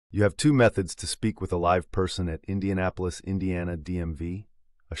You have two methods to speak with a live person at Indianapolis Indiana DMV,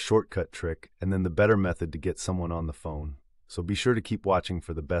 a shortcut trick, and then the better method to get someone on the phone. So be sure to keep watching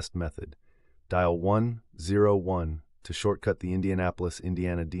for the best method. Dial 101 to shortcut the Indianapolis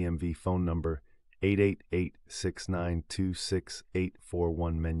Indiana DMV phone number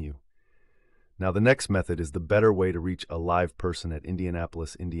 888-692-6841 menu. Now the next method is the better way to reach a live person at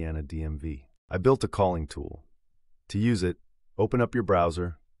Indianapolis Indiana DMV. I built a calling tool. To use it, open up your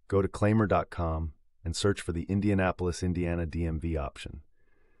browser, go to Claimyr.com, and search for the Indianapolis Indiana DMV option.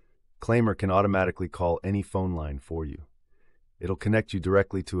 Claimyr can automatically call any phone line for you. It'll connect you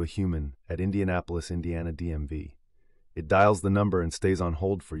directly to a human at Indianapolis Indiana DMV. It dials the number and stays on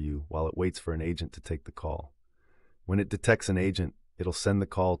hold for you while it waits for an agent to take the call. When it detects an agent, it'll send the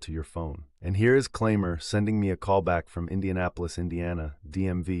call to your phone. And here is Claimyr sending me a call back from Indianapolis Indiana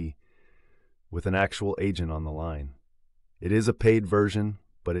DMV with an actual agent on the line. It is a paid version,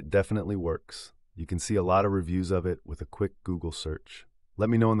 but it definitely works. You can see a lot of reviews of it with a quick Google search. Let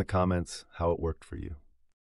me know in the comments how it worked for you.